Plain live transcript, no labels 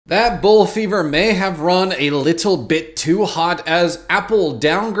That bull fever may have run a little bit too hot as Apple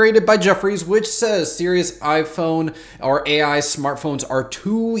downgraded by Jefferies, which says serious iPhone or AI smartphones are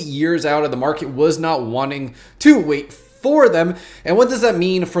 2 years out of the market, was not wanting to wait for them. And what does that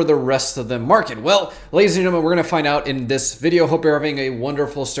mean for the rest of the market? Well, ladies and gentlemen, we're going to find out in this video. Hope you're having a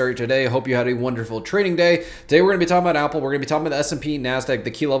wonderful start today. Hope you had a wonderful trading day. Today, we're going to be talking about Apple. We're going to be talking about the S&P, NASDAQ,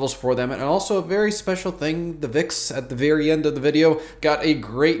 the key levels for them, and also a very special thing, the VIX at the very end of the video. Got a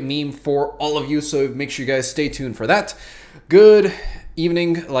great meme for all of you, so make sure you guys stay tuned for that. Good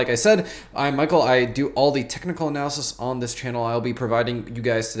evening. Like I said, I'm Michael. I do all the technical analysis on this channel. I'll be providing you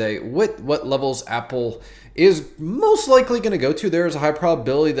guys today with what levels Apple is most likely going to go to. There is a high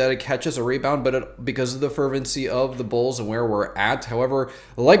probability that it catches a rebound, but because of the fervency of the bulls and where we're at. However,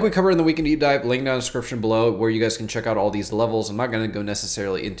 like we covered in the weekend deep dive, link down in the description below where you guys can check out all these levels. I'm not going to go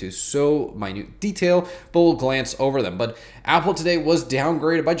necessarily into so minute detail, but we'll glance over them. But Apple today was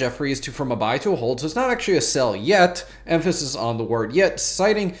downgraded by Jefferies from a buy to a hold, so it's not actually a sell yet. Emphasis on the word yet,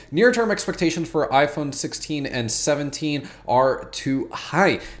 citing near-term expectations for iPhone 16 and 17 are too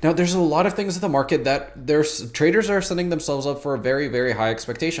high. Now, there's a lot of things in the market that traders are setting themselves up for very, very high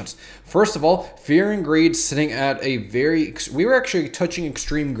expectations. First of all, fear and greed sitting at a we were actually touching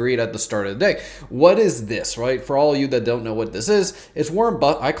extreme greed at the start of the day. What is this, right? For all of you that don't know what this is, it's Warren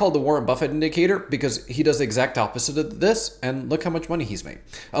Buffett. I call it the Warren Buffett indicator because he does the exact opposite of this, and look how much money he's made.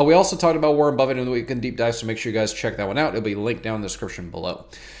 We also talked about Warren Buffett in the weekend deep dive, so make sure you guys check that one out. It'll be linked down in the description below.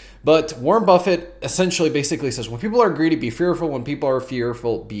 But Warren Buffett essentially basically says, when people are greedy, be fearful. When people are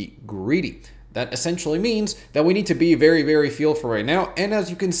fearful, be greedy. That essentially means that we need to be very, very fearful right now. And as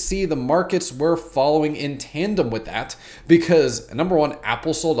you can see, the markets were following in tandem with that because number one,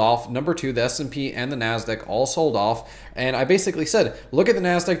 Apple sold off. Number two, the S&P and the NASDAQ all sold off. And I basically said, look at the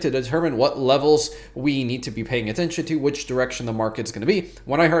NASDAQ to determine what levels we need to be paying attention to, which direction the market's going to be.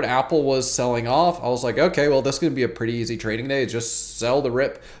 When I heard Apple was selling off, I was like, okay, well, this is going to be a pretty easy trading day. Just sell the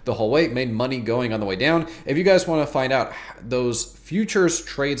rip the whole way. Made money going on the way down. If you guys want to find out those futures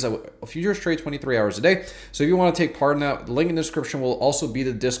trades 23 hours a day. So if you want to take part in that, the link in the description will also be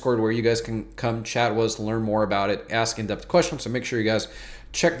the Discord where you guys can come chat with us, learn more about it, ask in-depth questions. So make sure you guys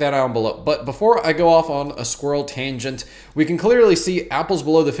check that out below. But before I go off on a squirrel tangent, we can clearly see Apple's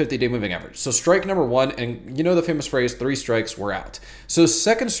below the 50-day moving average. So strike number one, and you know the famous phrase, 3 strikes, we're out. So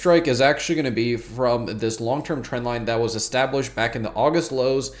second strike is actually going to be from this long-term trend line that was established back in the August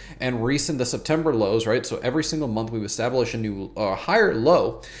lows and recent the September lows, right? So every single month we've established a new higher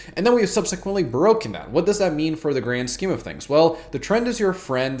low, and then we've subsequently broken that. What does that mean for the grand scheme of things? Well, the trend is your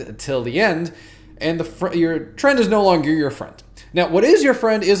friend till the end, and your trend is no longer your friend. Now, what is your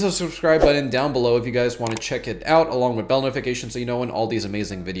friend is a subscribe button down below if you guys want to check it out, along with bell notifications so you know when all these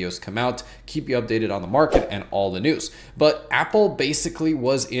amazing videos come out, keep you updated on the market and all the news. But Apple basically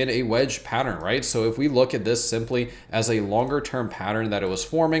was in a wedge pattern, right? So if we look at this simply as a longer term pattern that it was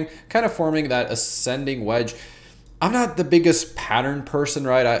forming, kind of forming that ascending wedge. I'm not the biggest pattern person,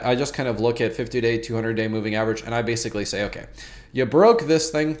 right? I just kind of look at 50-day, 200-day moving average, and I basically say, okay, you broke this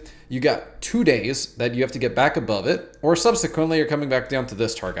thing, you got 2 days that you have to get back above it, or subsequently you're coming back down to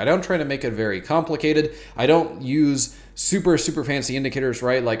this target. I don't try to make it very complicated. I don't use super fancy indicators,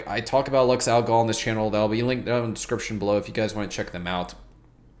 right? Like I talk about Lux Algo on this channel. That'll be linked down in the description below if you guys want to check them out.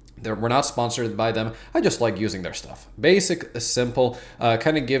 We're not sponsored by them. I just like using their stuff. Basic, simple,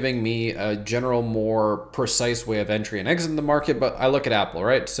 kind of giving me a general, more precise way of entry and exit in the market. But I look at Apple,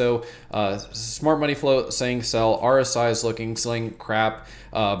 right? So smart money flow saying sell, RSI is looking selling crap,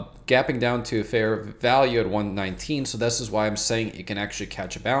 gapping down to fair value at 119. So this is why I'm saying it can actually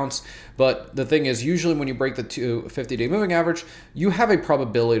catch a bounce. But the thing is, usually when you break the 50-day moving average, you have a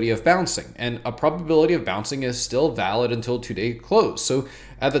probability of bouncing. And a probability of bouncing is still valid until 2-day close. So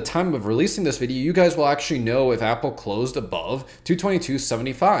at the time of releasing this video, you guys will actually know if Apple closed above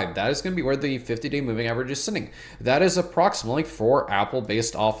 222.75. That is going to be where the 50-day moving average is sitting. That is approximately for Apple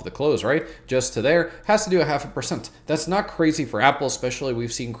based off of the close, right? Just to there, has to do 0.5%. That's not crazy for Apple, especially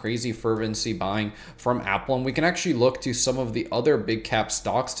we've seen crazy fervency buying from Apple. And we can actually look to some of the other big cap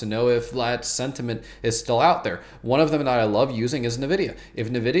stocks to know if that sentiment is still out there. One of them that I love using is NVIDIA. If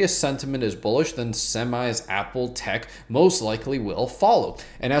NVIDIA's sentiment is bullish, then semis, Apple, tech most likely will follow.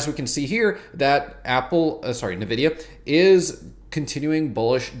 And as we can see here, that NVIDIA is continuing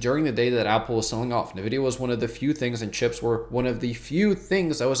bullish during the day that Apple was selling off. NVIDIA was one of the few things, and chips were one of the few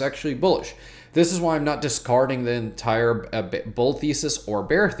things that was actually bullish. This is why I'm not discarding the entire bull thesis or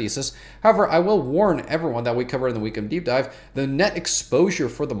bear thesis. However, I will warn everyone that we cover in the weekend deep dive, the net exposure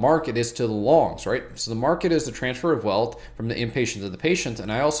for the market is to the longs, right? So the market is the transfer of wealth from the impatient to the patient.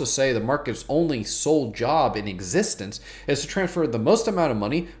 And I also say the market's only sole job in existence is to transfer the most amount of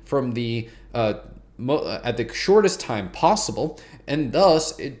money from the at the shortest time possible, and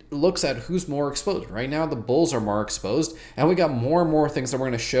thus it looks at who's more exposed. Right now the bulls are more exposed, and we got more and more things that we're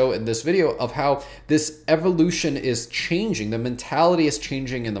going to show in this video of how this evolution is changing, the mentality is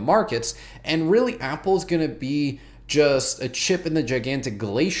changing in the markets, and really Apple's going to be just a chip in the gigantic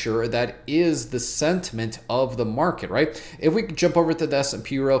glacier that is the sentiment of the market, right? If we could jump over to the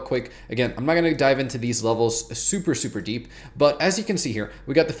S&P real quick, again, I'm not going to dive into these levels super deep, but as you can see here,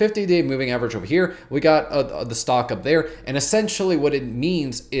 we got the 50-day moving average over here, we got the stock up there, and essentially what it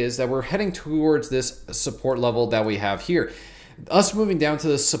means is that we're heading towards this support level that we have here. Us moving down to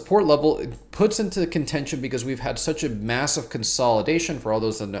the support level, it puts into contention because we've had such a massive consolidation. For all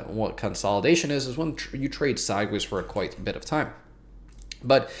those that know what consolidation is when you trade sideways for quite a bit of time.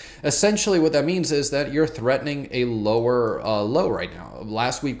 But essentially what that means is that you're threatening a lower low right now.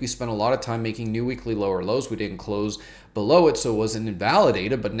 Last week we spent a lot of time making new weekly lower lows. We didn't close below it, so it wasn't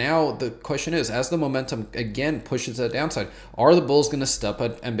invalidated. But now the question is, as the momentum again pushes to the downside, are the bulls going to step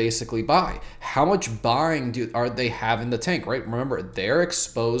up and basically buy? How much buying are they have in the tank, right? Remember, they're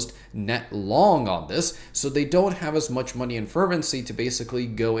exposed net long on this, so they don't have as much money and fervency to basically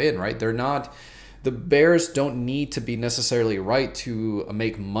go in, right? They're not... The bears don't need to be necessarily right to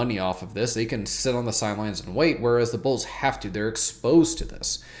make money off of this. They can sit on the sidelines and wait, whereas the bulls have to. They're exposed to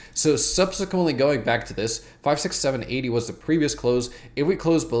this. So subsequently going back to this, 567.80 was the previous close. If we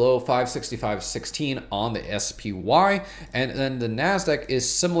close below 565.16 on the SPY, and then the NASDAQ is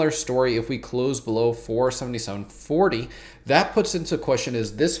similar story. If we close below 477.40, that puts into question,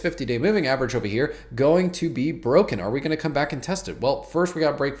 is this 50-day moving average over here going to be broken? Are we going to come back and test it? Well, first we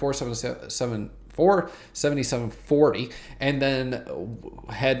got to break 477.40 and then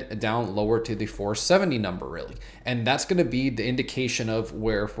head down lower to the 470 number, really. And that's going to be the indication of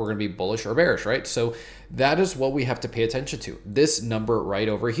where if we're going to be bullish or bearish, right? So that is what we have to pay attention to. This number right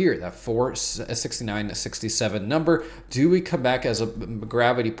over here, that 469.67 number. Do we come back as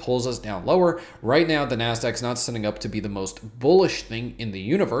gravity pulls us down lower? Right now, the NASDAQ's not setting up to be the most bullish thing in the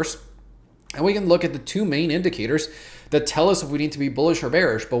universe. And we can look at the two main indicators that tell us if we need to be bullish or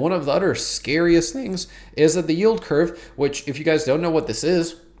bearish. But one of the other scariest things is that the yield curve, which if you guys don't know what this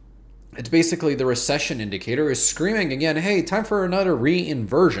is, it's basically the recession indicator, is screaming again, hey, time for another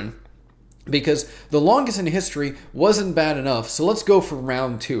re-inversion. Because the longest in history wasn't bad enough, so let's go for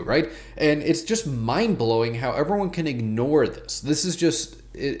round two, right? And it's just mind-blowing how everyone can ignore this. This is just,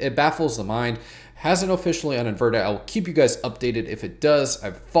 it baffles the mind. Hasn't officially uninverted. I'll keep you guys updated if it does.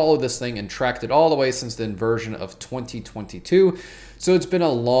 I've followed this thing and tracked it all the way since the inversion of 2022. So it's been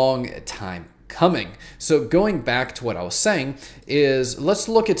a long time coming. So going back to what I was saying is, let's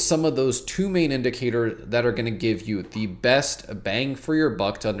look at some of those two main indicators that are going to give you the best bang for your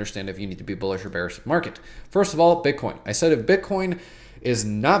buck to understand if you need to be bullish or bearish in the market. First of all, Bitcoin. I said if Bitcoin is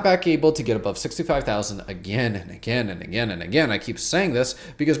not back able to get above 65,000 again and again and again and again. I keep saying this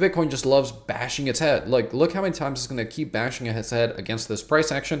because Bitcoin just loves bashing its head. Like, look how many times it's going to keep bashing its head against this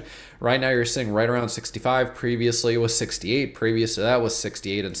price action. Right now you're sitting right around 65. Previously it was 68. Previous to that was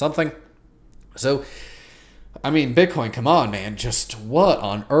 68 and something. So, I mean, Bitcoin, come on, man. Just what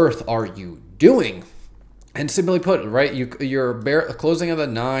on earth are you doing? And simply put, right, you're closing at the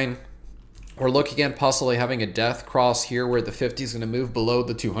 9. We're looking at possibly having a death cross here where the 50 is going to move below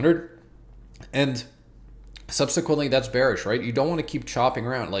the 200. And subsequently, that's bearish, right? You don't want to keep chopping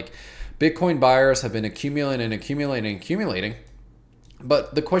around. Like, Bitcoin buyers have been accumulating and accumulating and accumulating.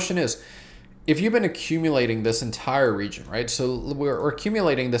 But the question is, if you've been accumulating this entire region, right? So we're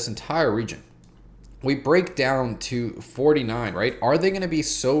accumulating this entire region. We break down to 49, right? Are they going to be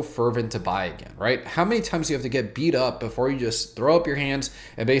so fervent to buy again, right? How many times do you have to get beat up before you just throw up your hands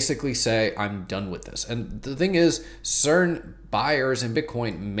and basically say, I'm done with this? And the thing is, certain buyers in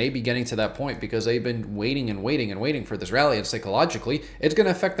Bitcoin may be getting to that point because they've been waiting and waiting and waiting for this rally, and psychologically, it's going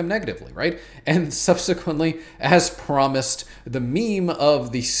to affect them negatively, right? And subsequently, as promised, the meme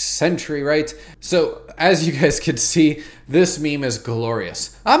of the century, right? So as you guys can see, this meme is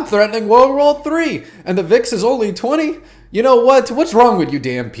glorious. I'm threatening World War III, and the VIX is only 20. You know what? What's wrong with you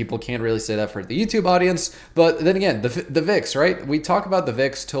damn people? Can't really say that for the YouTube audience. But then again, the VIX, right? We talk about the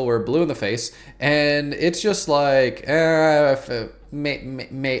VIX till we're blue in the face. And it's just like,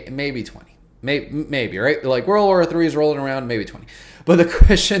 maybe 20. maybe, right? Like World War III is rolling around, maybe 20. But the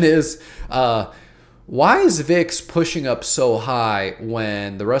question is, why is VIX pushing up so high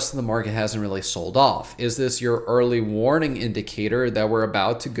when the rest of the market hasn't really sold off? Is this your early warning indicator that we're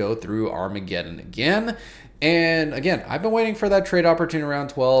about to go through Armageddon again? And again, I've been waiting for that trade opportunity around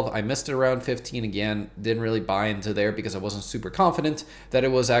 12. I missed it around 15 again. Didn't really buy into there because I wasn't super confident that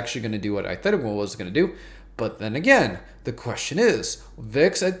it was actually going to do what I thought it was going to do. But then again, the question is,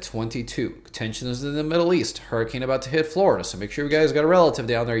 VIX at 22. Tensions in the Middle East. Hurricane about to hit Florida. So make sure you guys got a relative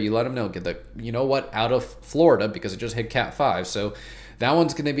down there. You let them know. Get the, you know what, out of Florida because it just hit Cat 5. So that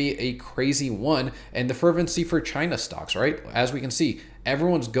one's going to be a crazy one. And the fervency for China stocks, right? As we can see,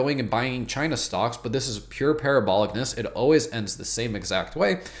 everyone's going and buying China stocks, but this is pure parabolicness. It always ends the same exact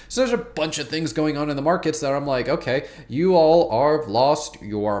way. So there's a bunch of things going on in the markets that I'm like, okay, you all are lost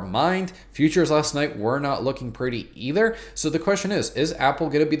your mind. Futures last night were not looking pretty either. So the question is Apple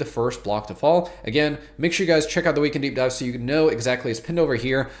going to be the first block to fall? Again, make sure you guys check out the Weekend Deep Dive so you know exactly. It's pinned over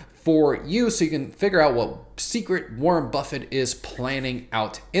here for you so you can figure out what secret Warren Buffett is planning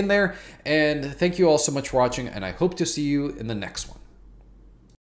out in there. And thank you all so much for watching, and I hope to see you in the next one.